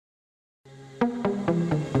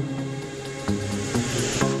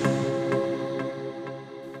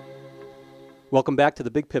Welcome back to The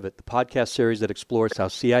Big Pivot, the podcast series that explores how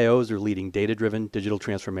CIOs are leading data-driven digital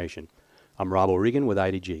transformation. I'm Rob O'Regan with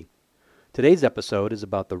IDG. Today's episode is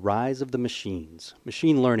about the rise of the machines,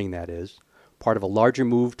 machine learning that is, part of a larger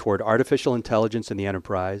move toward artificial intelligence in the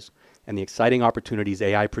enterprise, and the exciting opportunities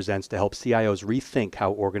AI presents to help CIOs rethink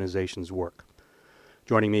how organizations work.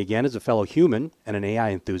 Joining me again is a fellow human and an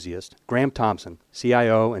AI enthusiast, Graham Thompson,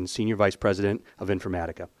 CIO and Senior Vice President of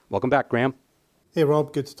Informatica. Welcome back, Graham. Hey,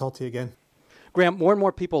 Rob. Good to talk to you again. Graham, more and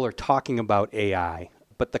more people are talking about AI,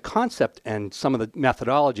 but the concept and some of the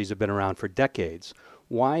methodologies have been around for decades.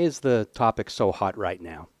 Why is the topic so hot right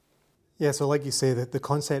now? Yeah, so like you say, the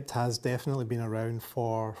concept has definitely been around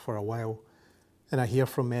for a while. And I hear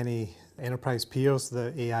from many enterprise peers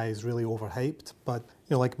that AI is really overhyped. But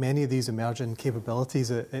like many of these emerging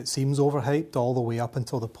capabilities, it seems overhyped all the way up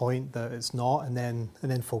until the point that it's not, and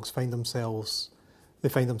then folks find themselves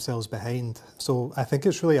behind. So I think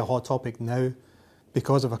it's really a hot topic now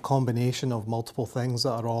because of a combination of multiple things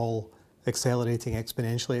that are all accelerating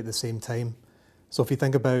exponentially at the same time. So if you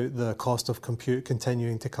think about the cost of compute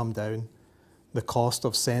continuing to come down, the cost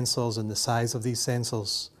of sensors and the size of these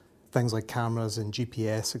sensors, things like cameras and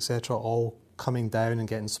GPS, etc., all coming down and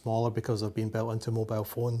getting smaller because they've been built into mobile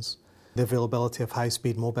phones, the availability of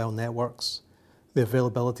high-speed mobile networks, the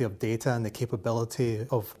availability of data and the capability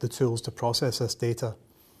of the tools to process this data.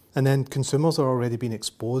 And then consumers are already being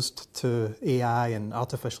exposed to AI and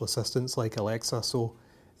artificial assistants like Alexa, so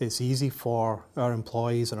it's easy for our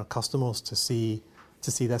employees and our customers to see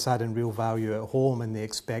this adding real value at home, and they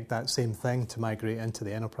expect that same thing to migrate into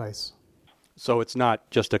the enterprise. So it's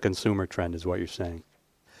not just a consumer trend, is what you're saying?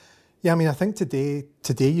 Yeah, I mean, I think today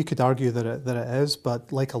you could argue that it is,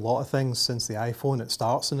 but like a lot of things since the iPhone, it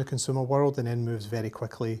starts in the consumer world and then moves very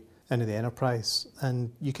quickly into the enterprise.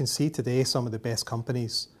 And you can see today some of the best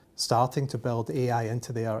companies starting to build AI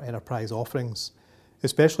into their enterprise offerings,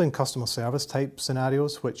 especially in customer service type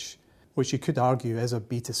scenarios, which you could argue is a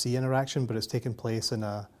B2C interaction, but it's taking place in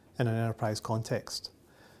an enterprise context.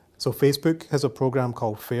 So Facebook has a program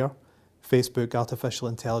called FAIR, Facebook Artificial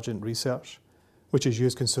Intelligent Research, which has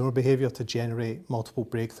used consumer behavior to generate multiple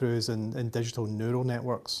breakthroughs in digital neural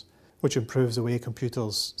networks, which improves the way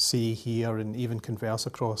computers see, hear, and even converse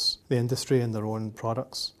across the industry and their own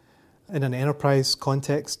products. In an enterprise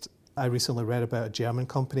context, I recently read about a German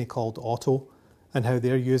company called Otto and how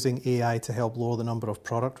they're using AI to help lower the number of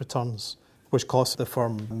product returns, which costs the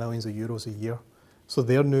firm millions of euros a year. So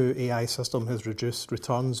their new AI system has reduced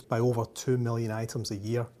returns by over 2 million items a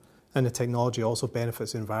year. And the technology also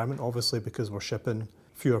benefits the environment, obviously, because we're shipping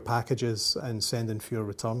fewer packages and sending fewer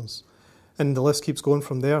returns. And the list keeps going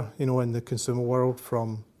from there, in the consumer world,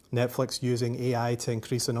 from Netflix using AI to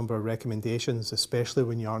increase the number of recommendations, especially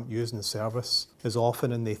when you aren't using the service as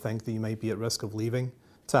often and they think that you might be at risk of leaving,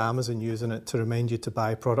 to Amazon using it to remind you to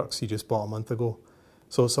buy products you just bought a month ago.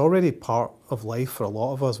 So it's already part of life for a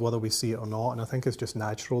lot of us, whether we see it or not, and I think it's just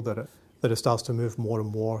natural that it starts to move more and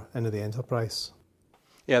more into the enterprise.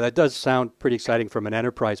 Yeah, that does sound pretty exciting from an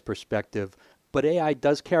enterprise perspective, but AI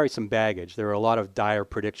does carry some baggage. There are a lot of dire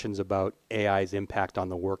predictions about AI's impact on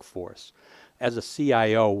the workforce. As a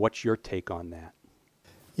CIO, what's your take on that?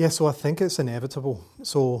 Yeah, so I think it's inevitable.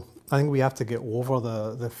 So I think we have to get over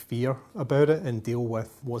the fear about it and deal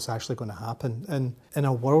with what's actually going to happen. And in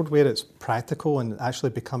a world where it's practical and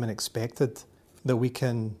actually becoming expected that we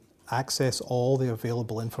can access all the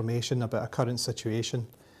available information about a current situation,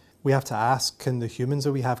 we have to ask, can the humans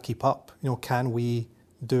that we have keep up? Can we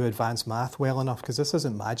do advanced math well enough? Because this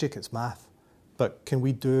isn't magic, it's math. But can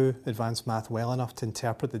we do advanced math well enough to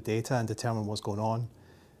interpret the data and determine what's going on?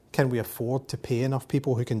 Can we afford to pay enough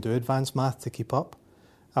people who can do advanced math to keep up?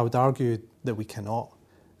 I would argue that we cannot.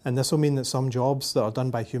 And this will mean that some jobs that are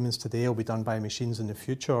done by humans today will be done by machines in the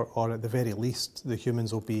future, or at the very least, the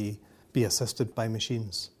humans will be assisted by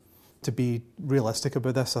machines. To be realistic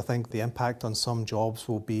about this, I think the impact on some jobs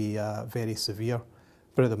will be very severe.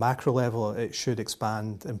 But at the macro level, it should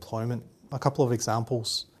expand employment. A couple of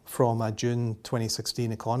examples from a June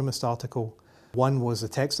 2016 Economist article. One was the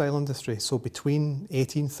textile industry. So between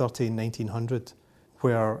 1830 and 1900,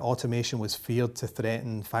 where automation was feared to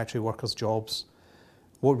threaten factory workers' jobs,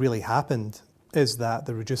 what really happened is that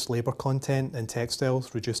the reduced labour content in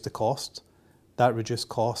textiles reduced the cost. That reduced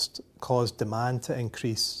cost caused demand to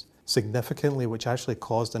increase significantly, which actually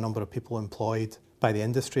caused the number of people employed by the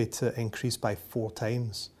industry to increase by 4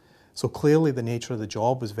 times. So clearly the nature of the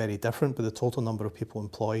job was very different, but the total number of people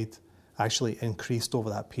employed actually increased over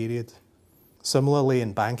that period. Similarly,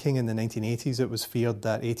 in banking in the 1980s, it was feared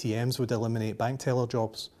that ATMs would eliminate bank teller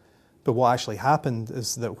jobs. But what actually happened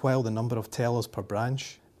is that while the number of tellers per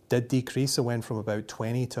branch did decrease, it went from about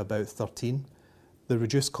 20 to about 13. The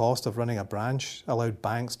reduced cost of running a branch allowed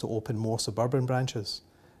banks to open more suburban branches,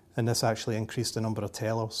 and this actually increased the number of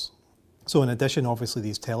tellers. So in addition, obviously,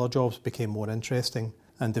 these teller jobs became more interesting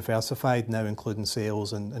and diversified, now including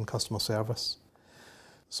sales and customer service.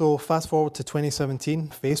 So fast forward to 2017,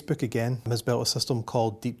 Facebook again has built a system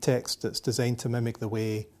called Deep Text that's designed to mimic the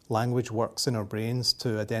way language works in our brains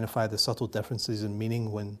to identify the subtle differences in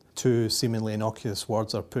meaning when two seemingly innocuous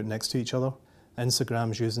words are put next to each other.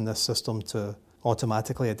 Instagram's using this system to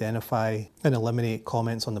automatically identify and eliminate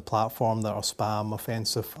comments on the platform that are spam,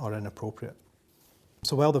 offensive, or inappropriate.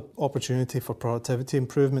 So while the opportunity for productivity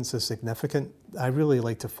improvements is significant, I really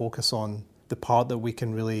like to focus on the part that we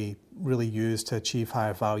can really use to achieve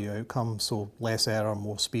higher value outcomes, so less error,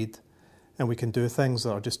 more speed. And we can do things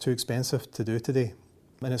that are just too expensive to do today.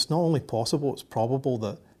 And it's not only possible, it's probable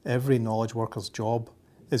that every knowledge worker's job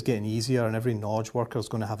is getting easier and every knowledge worker is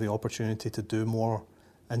going to have the opportunity to do more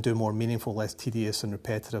and do more meaningful, less tedious and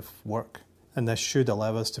repetitive work. And this should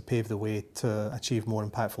allow us to pave the way to achieve more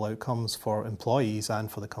impactful outcomes for employees and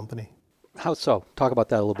for the company. How so? Talk about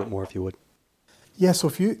that a little bit more if you would. Yeah, so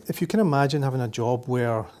if you can imagine having a job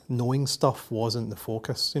where knowing stuff wasn't the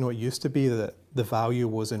focus. It used to be that the value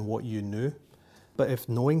was in what you knew. But if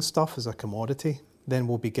knowing stuff is a commodity, then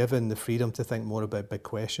we'll be given the freedom to think more about big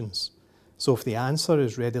questions. So if the answer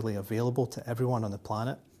is readily available to everyone on the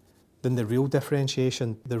planet, then the real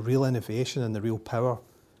differentiation, the real innovation and the real power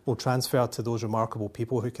will transfer to those remarkable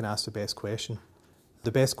people who can ask the best question. The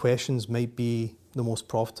best questions might be the most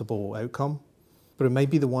profitable outcome, but it might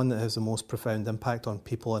be the one that has the most profound impact on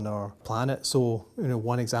people on our planet. So,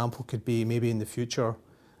 one example could be maybe in the future,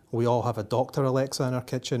 we all have a Dr. Alexa in our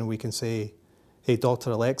kitchen and we can say, hey, Dr.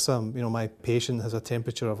 Alexa, my patient has a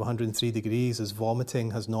temperature of 103 degrees, is vomiting,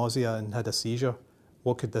 has nausea and had a seizure.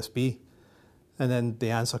 What could this be? And then the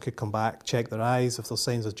answer could come back, check their eyes. If there's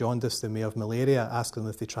signs of jaundice, they may have malaria. Ask them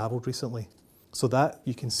if they travelled recently. So that,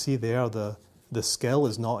 you can see there, the skill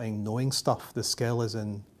is not in knowing stuff. The skill is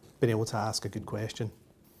in being able to ask a good question.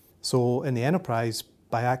 So in the enterprise,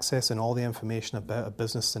 by accessing all the information about a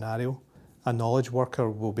business scenario, a knowledge worker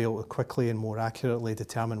will be able to quickly and more accurately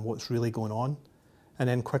determine what's really going on, and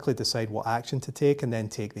then quickly decide what action to take and then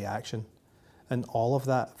take the action. And all of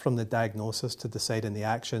that, from the diagnosis to deciding the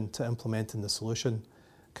action to implementing the solution,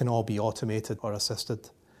 can all be automated or assisted.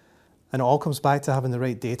 And it all comes back to having the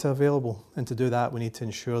right data available. And to do that, we need to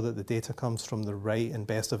ensure that the data comes from the right and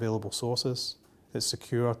best available sources. It's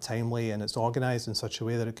secure, timely, and it's organized in such a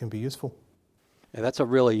way that it can be useful. Yeah, that's a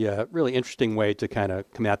really interesting way to kind of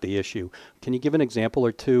come at the issue. Can you give an example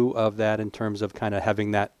or two of that in terms of kind of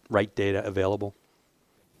having that right data available?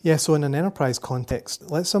 Yeah, so in an enterprise context,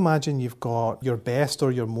 let's imagine you've got your best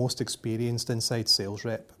or your most experienced inside sales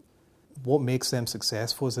rep. What makes them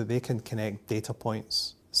successful is that they can connect data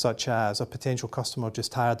points, such as a potential customer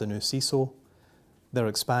just hired a new CISO, they're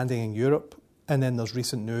expanding in Europe, and then there's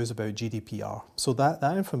recent news about GDPR. So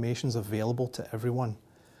that information is available to everyone.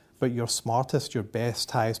 But your smartest, your best,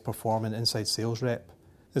 highest performing inside sales rep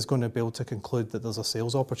is going to be able to conclude that there's a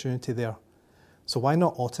sales opportunity there. So why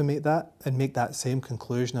not automate that and make that same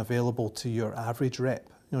conclusion available to your average rep?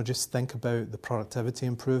 Just think about the productivity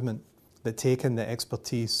improvement that taking the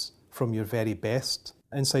expertise from your very best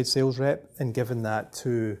inside sales rep and giving that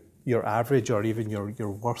to your average or even your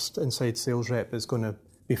worst inside sales rep is going to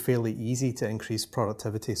be fairly easy to increase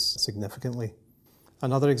productivity significantly.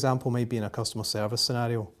 Another example might be in a customer service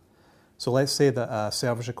scenario. So let's say that a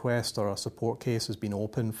service request or a support case has been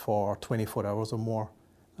open for 24 hours or more,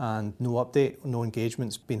 and no update, no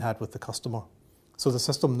engagement's been had with the customer. So the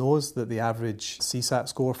system knows that the average CSAT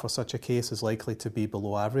score for such a case is likely to be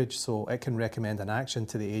below average, so it can recommend an action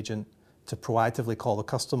to the agent to proactively call the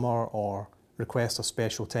customer or request a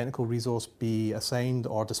special technical resource be assigned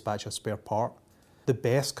or dispatch a spare part. The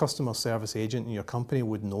best customer service agent in your company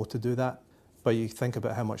would know to do that, but you think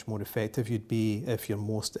about how much more effective you'd be if your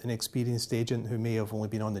most inexperienced agent, who may have only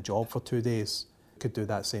been on the job for 2 days, could do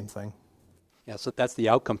that same thing. Yeah, so that's the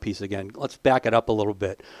outcome piece again. Let's back it up a little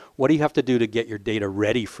bit. What do you have to do to get your data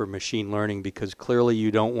ready for machine learning? Because clearly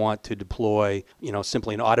you don't want to deploy,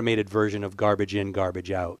 simply an automated version of garbage in,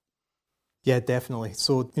 garbage out. Yeah, definitely.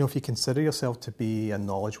 So, if you consider yourself to be a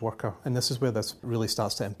knowledge worker, and this is where this really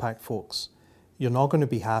starts to impact folks, you're not going to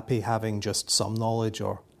be happy having just some knowledge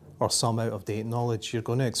or some out-of-date knowledge. You're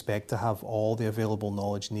going to expect to have all the available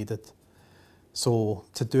knowledge needed. So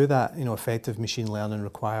to do that, effective machine learning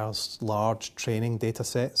requires large training data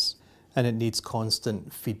sets, and it needs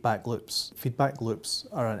constant feedback loops. Feedback loops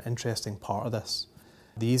are an interesting part of this.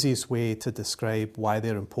 The easiest way to describe why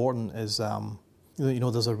they're important is,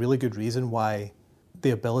 there's a really good reason why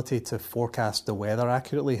the ability to forecast the weather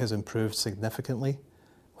accurately has improved significantly,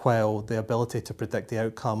 while the ability to predict the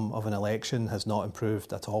outcome of an election has not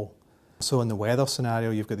improved at all. So in the weather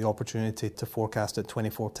scenario, you've got the opportunity to forecast it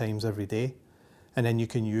 24 times every day, and then you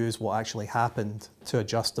can use what actually happened to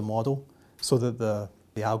adjust the model so that the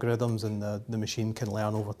algorithms and the machine can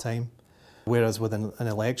learn over time. Whereas with an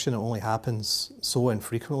election, it only happens so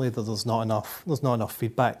infrequently that there's not enough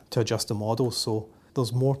feedback to adjust the model. So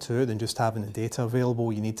there's more to it than just having the data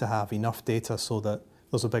available. You need to have enough data so that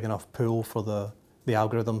there's a big enough pool for the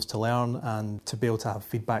algorithms to learn and to be able to have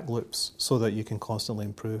feedback loops so that you can constantly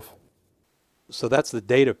improve. So that's the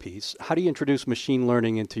data piece. How do you introduce machine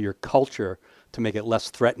learning into your culture to make it less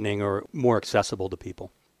threatening or more accessible to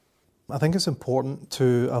people? I think it's important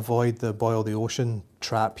to avoid the boil the ocean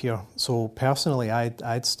trap here. So personally,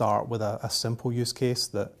 I'd start with a simple use case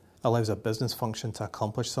that allows a business function to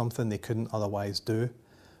accomplish something they couldn't otherwise do,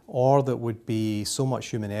 or that would be so much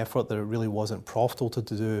human effort that it really wasn't profitable to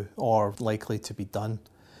do or likely to be done.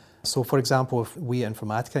 So for example, if we at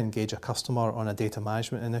Informatica engage a customer on a data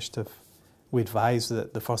management initiative, we advise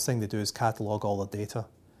that the first thing they do is catalog all the data.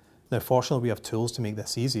 Now, fortunately, we have tools to make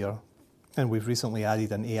this easier, and we've recently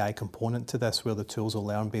added an AI component to this where the tools will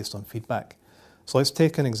learn based on feedback. So let's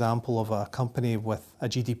take an example of a company with a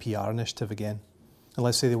GDPR initiative again. And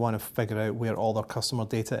let's say they want to figure out where all their customer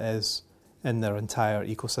data is in their entire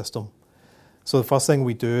ecosystem. So the first thing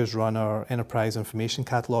we do is run our enterprise information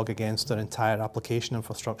catalog against their entire application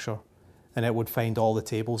infrastructure, and it would find all the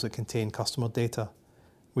tables that contain customer data.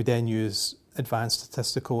 We then use advanced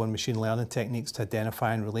statistical and machine learning techniques to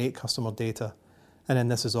identify and relate customer data. And then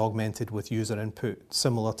this is augmented with user input,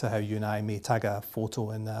 similar to how you and I may tag a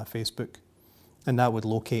photo in Facebook. And that would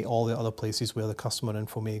locate all the other places where the customer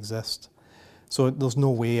info may exist. So there's no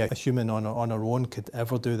way a human on our own could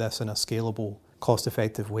ever do this in a scalable,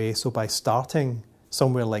 cost-effective way. So by starting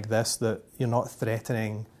somewhere like this, that you're not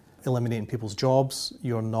threatening eliminating people's jobs,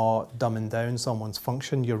 you're not dumbing down someone's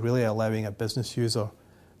function, you're really allowing a business user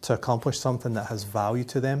to accomplish something that has value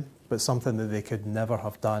to them, but something that they could never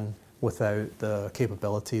have done without the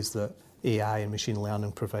capabilities that AI and machine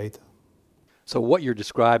learning provide. So what you're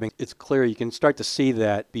describing, it's clear you can start to see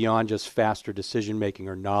that beyond just faster decision making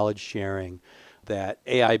or knowledge sharing, that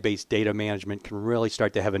AI-based data management can really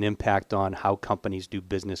start to have an impact on how companies do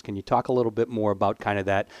business. Can you talk a little bit more about kind of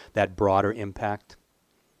that broader impact?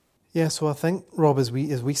 Yeah, so I think, Rob, as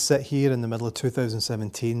we sit here in the middle of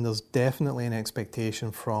 2017, there's definitely an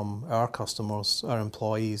expectation from our customers, our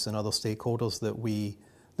employees and other stakeholders that we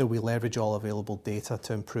leverage all available data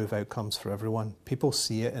to improve outcomes for everyone. People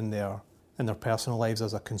see it in their personal lives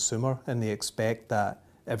as a consumer, and they expect that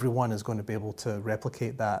everyone is going to be able to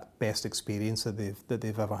replicate that best experience that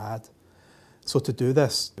they've ever had. So to do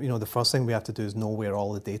this, the first thing we have to do is know where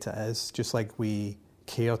all the data is, just like we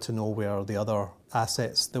care to know where the other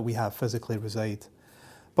assets that we have physically reside.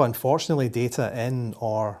 But unfortunately, data in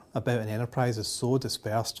or about an enterprise is so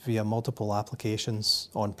dispersed via multiple applications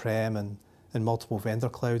on-prem and multiple vendor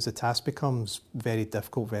clouds, the task becomes very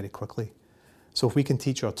difficult very quickly. So if we can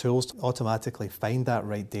teach our tools to automatically find that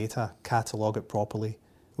right data, catalog it properly,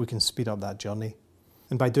 we can speed up that journey.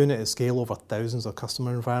 And by doing it at scale over thousands of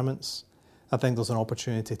customer environments, I think there's an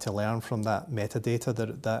opportunity to learn from that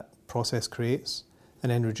metadata that process creates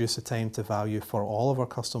and then reduce the time to value for all of our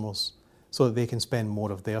customers so that they can spend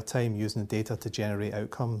more of their time using the data to generate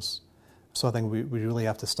outcomes. So I think we really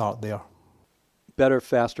have to start there. Better,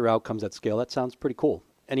 faster outcomes at scale. That sounds pretty cool.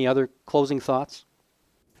 Any other closing thoughts?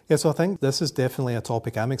 Yeah, so I think this is definitely a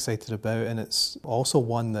topic I'm excited about, and it's also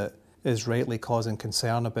one that is rightly causing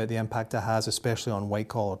concern about the impact it has, especially on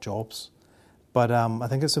white-collar jobs. But I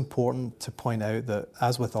think it's important to point out that,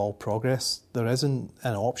 as with all progress, there isn't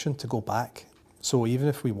an option to go back. So even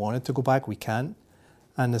if we wanted to go back, we can't.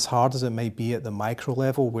 And as hard as it might be at the micro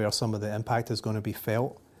level where some of the impact is going to be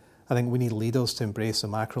felt, I think we need leaders to embrace the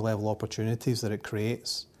macro level opportunities that it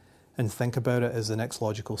creates and think about it as the next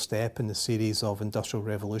logical step in the series of industrial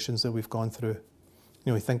revolutions that we've gone through.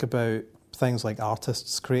 We think about things like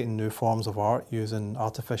artists creating new forms of art using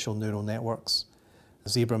artificial neural networks,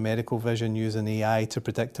 Zebra Medical Vision using AI to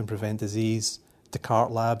predict and prevent disease,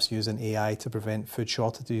 Descartes Labs using AI to prevent food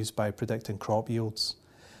shortages by predicting crop yields.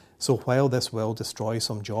 So while this will destroy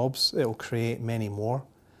some jobs, it will create many more.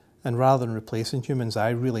 And rather than replacing humans,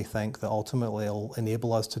 I really think that ultimately it will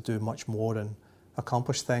enable us to do much more and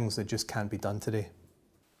accomplish things that just can't be done today.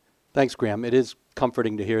 Thanks, Graham. It is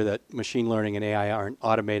comforting to hear that machine learning and AI aren't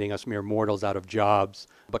automating us mere mortals out of jobs,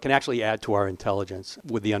 but can actually add to our intelligence,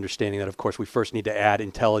 with the understanding that, of course, we first need to add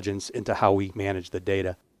intelligence into how we manage the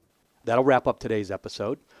data. That'll wrap up today's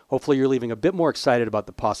episode. Hopefully you're leaving a bit more excited about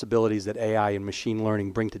the possibilities that AI and machine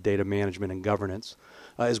learning bring to data management and governance.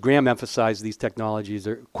 As Graham emphasized, these technologies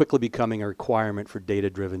are quickly becoming a requirement for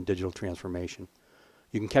data-driven digital transformation.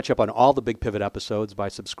 You can catch up on all the Big Pivot episodes by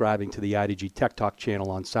subscribing to the IDG Tech Talk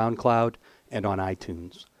channel on SoundCloud and on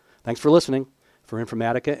iTunes. Thanks for listening. For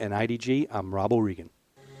Informatica and IDG, I'm Rob O'Regan.